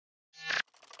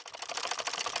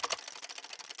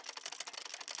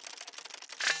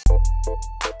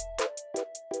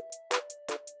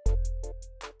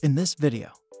In this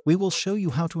video, we will show you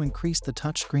how to increase the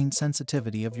touchscreen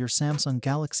sensitivity of your Samsung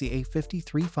Galaxy A53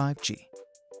 5G,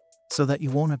 so that you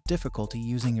won't have difficulty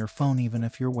using your phone even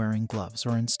if you're wearing gloves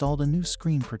or installed a new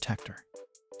screen protector.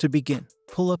 To begin,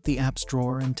 pull up the Apps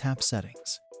drawer and tap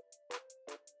Settings.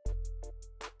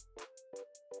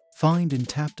 Find and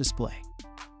tap Display.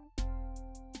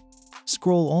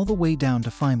 Scroll all the way down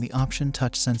to find the option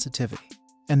Touch Sensitivity,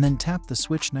 and then tap the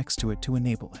switch next to it to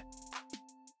enable it.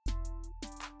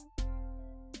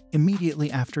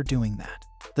 Immediately after doing that,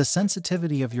 the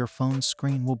sensitivity of your phone's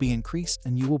screen will be increased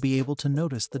and you will be able to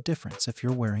notice the difference if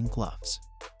you're wearing gloves.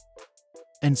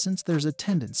 And since there's a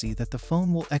tendency that the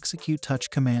phone will execute touch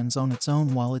commands on its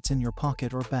own while it's in your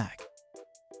pocket or bag,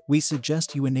 we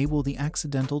suggest you enable the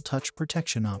accidental touch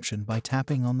protection option by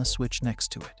tapping on the switch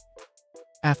next to it.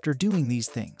 After doing these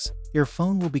things, your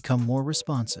phone will become more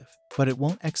responsive, but it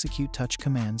won't execute touch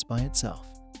commands by itself.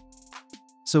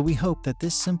 So we hope that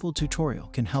this simple tutorial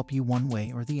can help you one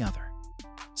way or the other.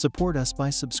 Support us by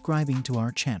subscribing to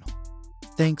our channel.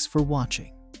 Thanks for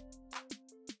watching.